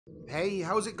Hey,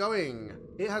 how's it going?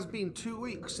 It has been 2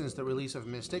 weeks since the release of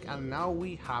Mystic, and now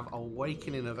we have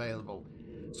Awakening available.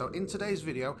 So in today's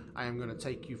video, I am going to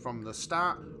take you from the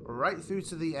start right through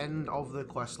to the end of the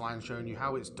questline, showing you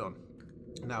how it's done.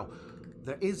 Now,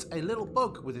 there is a little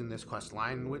bug within this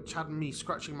questline which had me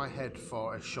scratching my head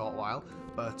for a short while,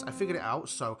 but I figured it out,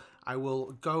 so I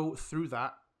will go through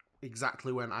that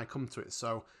exactly when I come to it.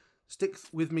 So stick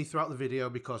with me throughout the video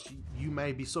because you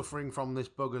may be suffering from this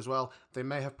bug as well. They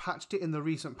may have patched it in the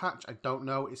recent patch. I don't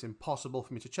know. It's impossible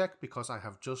for me to check because I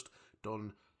have just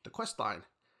done the questline.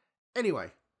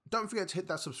 Anyway, don't forget to hit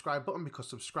that subscribe button because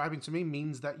subscribing to me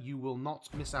means that you will not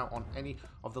miss out on any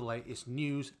of the latest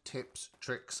news, tips,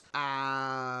 tricks,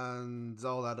 and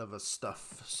all that other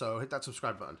stuff. So hit that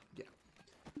subscribe button. Yeah.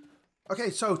 Okay,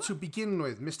 so to begin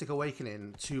with, Mystic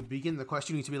Awakening, to begin the quest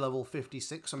you need to be level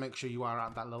 56, so make sure you are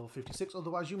at that level 56,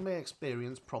 otherwise you may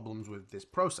experience problems with this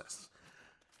process.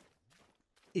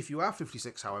 If you are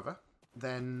 56, however,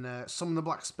 then summon the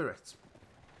Black Spirit.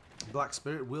 Black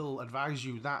Spirit will advise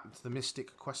you that the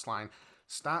Mystic questline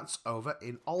starts over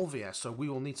in Olvia, so we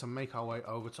will need to make our way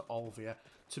over to Olvia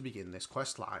to begin this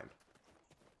questline.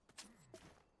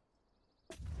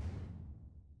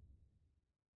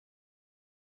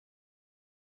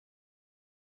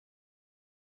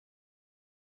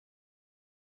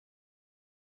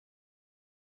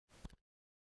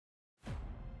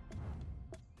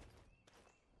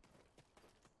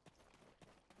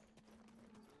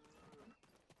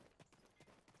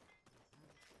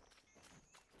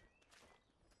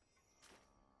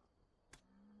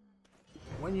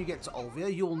 When you get to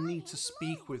Olvia, you'll need to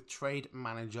speak with Trade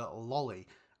Manager Lolly,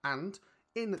 and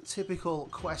in typical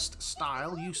quest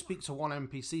style, you speak to one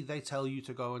NPC, they tell you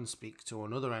to go and speak to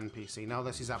another NPC. Now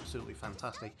this is absolutely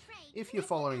fantastic if you're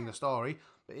following the story,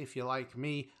 but if you're like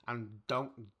me and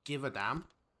don't give a damn,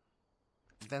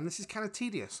 then this is kind of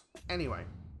tedious. Anyway,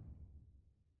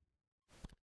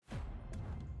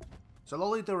 so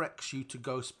Lolly directs you to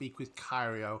go speak with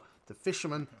Kyrio, the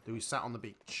fisherman who is sat on the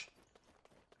beach.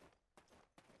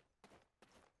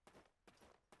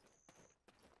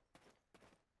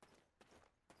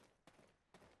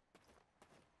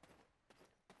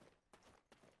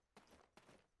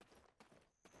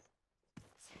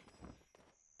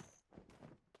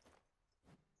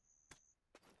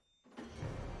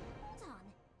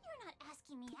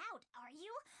 Me out, are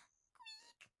you?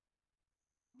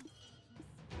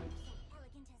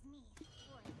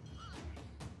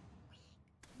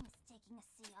 Mistaking a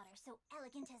sea otter so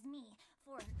elegant as me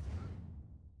for an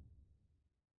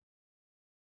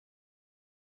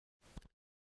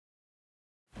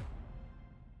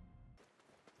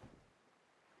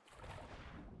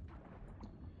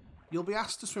You'll be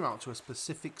asked to swim out to a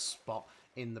specific spot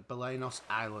in the Belenos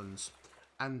Islands,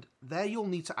 and there you'll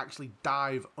need to actually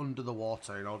dive under the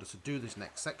water in order to do this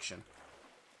next section.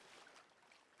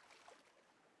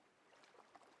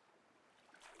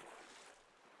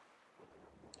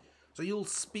 So you'll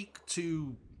speak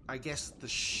to, I guess, the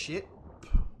ship,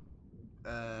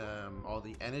 or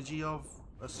the energy of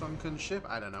a sunken ship,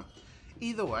 I don't know.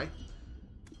 Either way,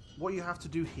 what you have to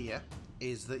do here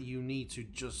is that you need to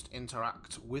just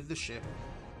interact with the ship,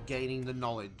 gaining the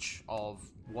knowledge of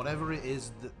whatever it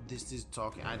is that this is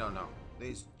talking. I don't know.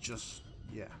 It's just,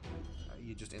 yeah.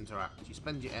 You just interact. You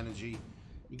spend your energy,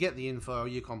 you get the info,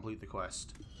 you complete the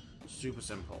quest. Super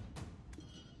simple.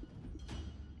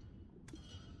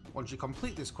 Once you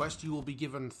complete this quest, you will be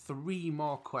given 3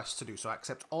 more quests to do. So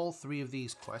accept all 3 of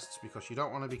these quests because you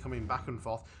don't want to be coming back and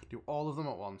forth. Do all of them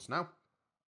at once. Now,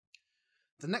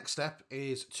 the next step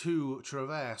is to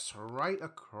traverse right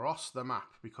across the map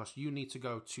because you need to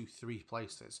go to 3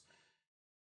 places.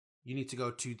 You need to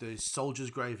go to the Soldier's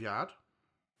Graveyard.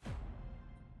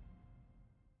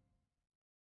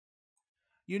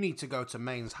 You need to go to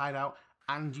Main's Hideout,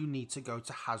 and you need to go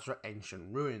to Hazra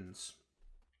Ancient Ruins.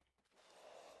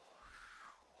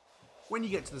 When you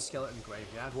get to the Skeleton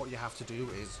Graveyard, what you have to do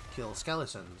is kill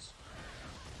skeletons.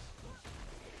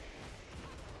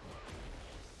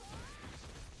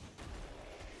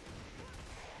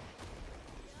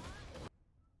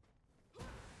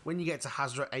 When you get to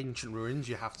Hazra Ancient Ruins,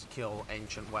 you have to kill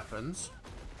ancient weapons.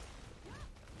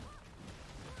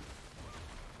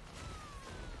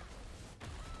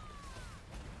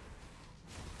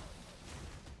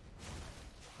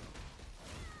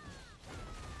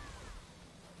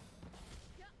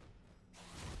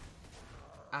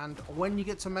 And when you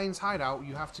get to Main's Hideout,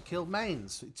 you have to kill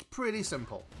Mains. It's pretty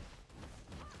simple.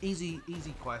 Easy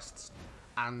quests,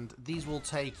 and these will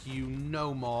take you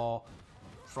no more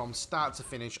from start to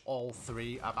finish, all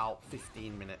 3, about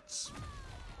 15 minutes.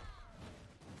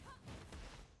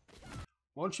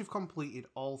 Once you've completed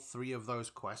all 3 of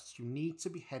those quests, you need to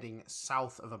be heading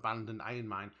south of Abandoned Iron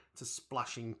Mine to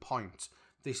Splashing Point.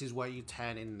 This is where you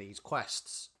turn in these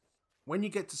quests. When you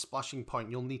get to Splashing Point,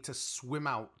 you'll need to swim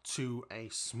out to a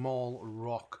small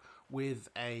rock with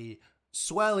a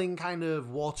swirling kind of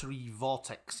watery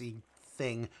vortexy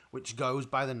thing which goes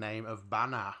by the name of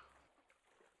Banner.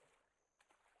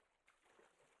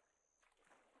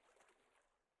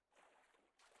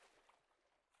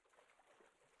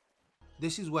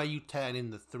 This is where you turn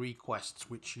in the 3 quests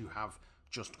which you have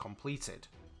just completed.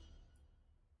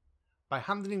 By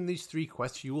handing in these 3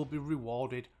 quests, you will be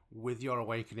rewarded with your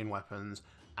awakening weapons,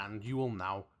 and you will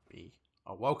now be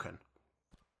awoken.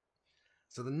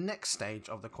 So the next stage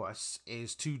of the quests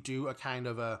is to do a kind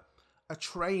of a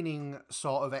training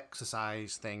sort of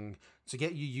exercise thing to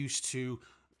get you used to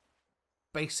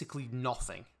basically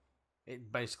nothing.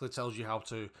 It basically tells you how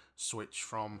to switch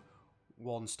from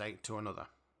one state to another,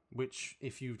 which,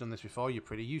 if you've done this before, you're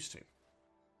pretty used to.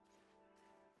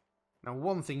 Now,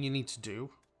 one thing you need to do,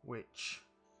 which,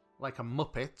 like a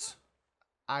muppet,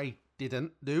 I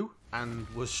didn't do and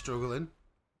was struggling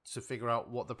to figure out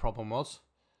what the problem was.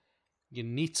 You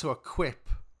need to equip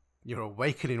your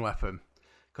awakening weapon,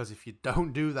 because if you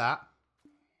don't do that,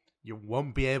 you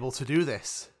won't be able to do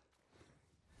this.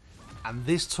 And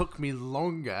this took me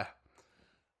longer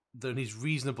than is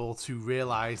reasonable to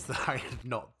realise that I had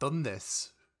not done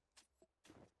this.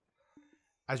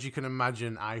 As you can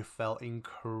imagine, I felt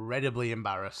incredibly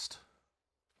embarrassed.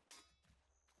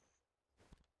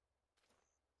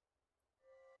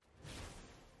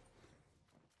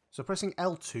 So pressing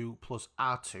L2 plus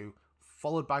R2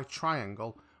 followed by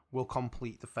triangle will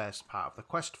complete the first part of the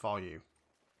quest for you.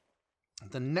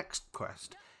 The next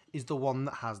quest is the one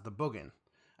that has the bug in,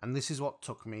 and this is what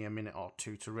took me a minute or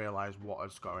 2 to realise what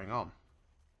is going on.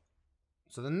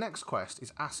 So the next quest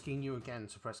is asking you again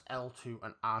to press L2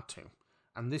 and R2,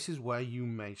 and this is where you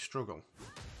may struggle.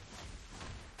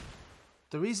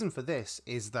 The reason for this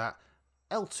is that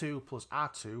L2 plus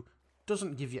R2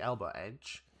 doesn't give you elbow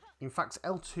edge. In fact,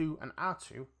 L2 and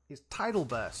R2 is tidal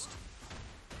burst.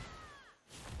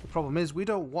 The problem is we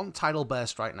don't want tidal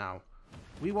burst right now.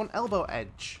 We want elbow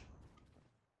edge.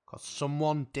 Because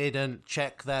someone didn't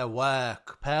check their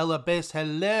work. Pearl Abyss,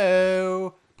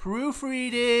 hello!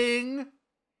 Proofreading!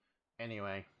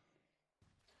 Anyway.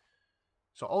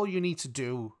 So all you need to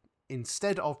do,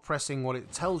 instead of pressing what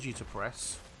it tells you to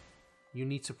press, you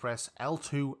need to press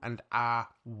L2 and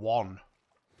R1.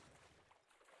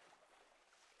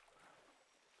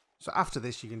 So after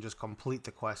this, you can just complete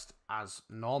the quest as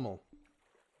normal.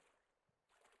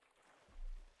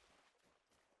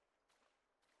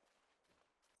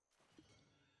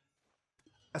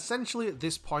 Essentially, at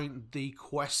this point, the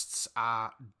quests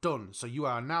are done. So you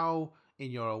are now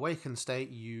in your awakened state.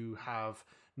 You have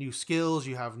new skills,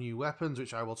 you have new weapons,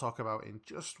 which I will talk about in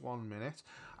just 1 minute.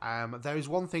 There is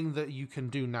one thing that you can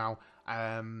do now.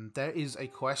 There is a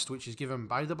quest which is given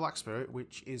by the Black Spirit,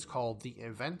 which is called the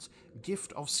Event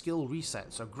Gift of Skill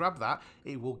Reset. So grab that.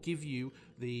 It will give you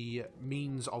the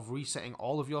means of resetting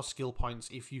all of your skill points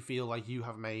if you feel like you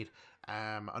have made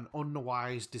an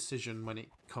unwise decision when it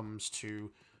comes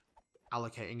to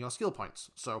allocating your skill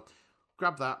points. So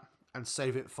grab that and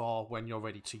save it for when you're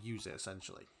ready to use it,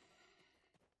 essentially.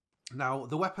 Now,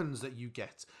 the weapons that you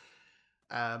get.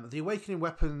 The Awakening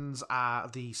weapons are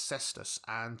the Cestus,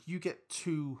 and you get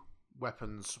 2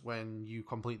 weapons when you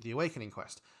complete the Awakening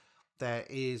quest. There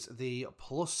is the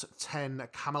plus 10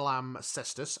 Camelam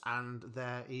Cestus, and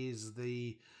there is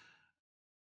the...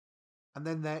 And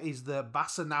then there is the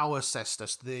Basanawa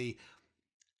Cestus. The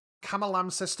Camelam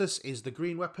Cestus is the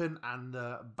green weapon, and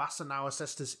the Basanawa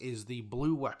Cestus is the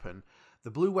blue weapon. The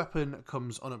blue weapon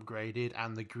comes unupgraded,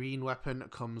 and the green weapon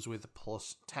comes with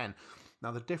plus 10.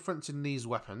 Now, the difference in these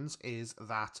weapons is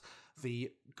that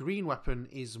the green weapon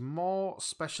is more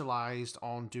specialised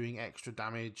on doing extra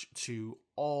damage to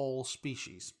all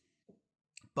species.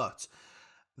 But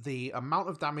the amount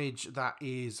of damage that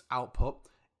is output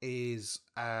is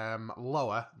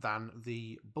lower than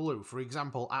the blue. For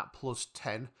example, at plus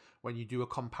 10, when you do a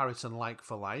comparison like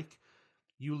for like,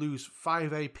 you lose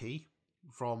 5 AP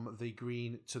from the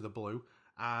green to the blue,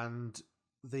 and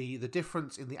the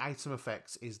difference in the item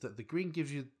effects is that the green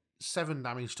gives you 7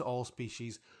 damage to all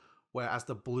species, whereas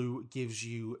the blue gives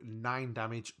you 9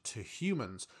 damage to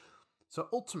humans. So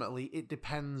ultimately, it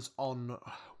depends on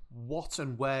what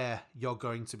and where you're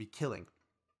going to be killing.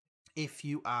 If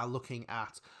you are looking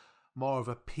at more of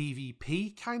a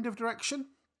PvP kind of direction,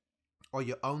 or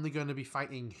you're only going to be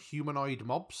fighting humanoid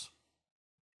mobs,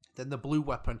 then the blue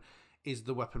weapon is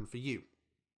the weapon for you.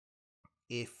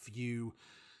 If you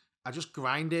are just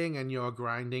grinding and you're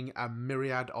grinding a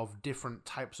myriad of different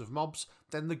types of mobs,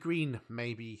 then the green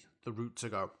may be the route to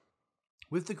go.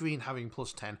 With the green having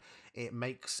plus 10, it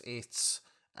makes it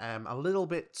a little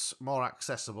bit more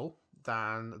accessible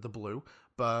than the blue,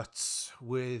 but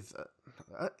with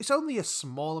it's only a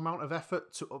small amount of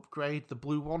effort to upgrade the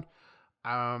blue one.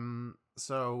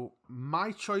 So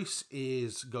my choice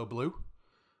is go blue,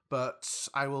 but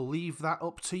I will leave that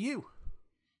up to you.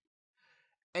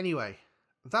 Anyway,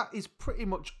 that is pretty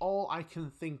much all I can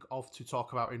think of to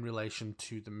talk about in relation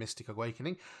to the Mystic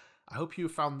Awakening. I hope you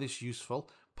found this useful.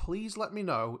 Please let me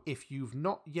know if you've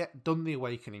not yet done the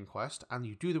Awakening quest and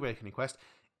you do the Awakening quest,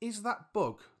 is that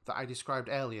bug that I described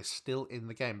earlier still in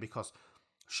the game? Because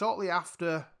shortly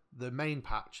after the main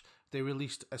patch, they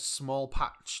released a small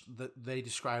patch that they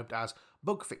described as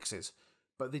bug fixes,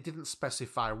 but they didn't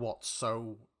specify what,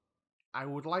 so I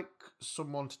would like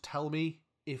someone to tell me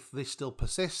if this still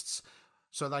persists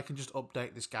so that I can just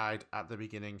update this guide at the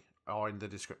beginning or in the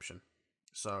description.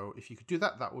 So if you could do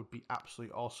that, that would be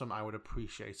absolutely awesome. I would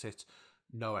appreciate it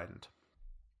no end.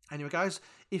 Anyway, guys,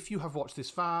 if you have watched this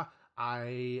far,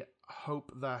 I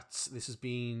hope that this has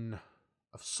been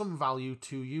of some value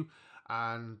to you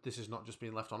and this is not just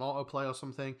being left on autoplay or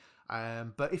something.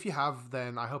 But if you have,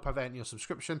 then I hope I've earned your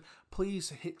subscription. Please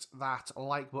hit that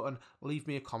like button, leave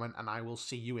me a comment, and I will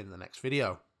see you in the next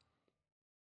video.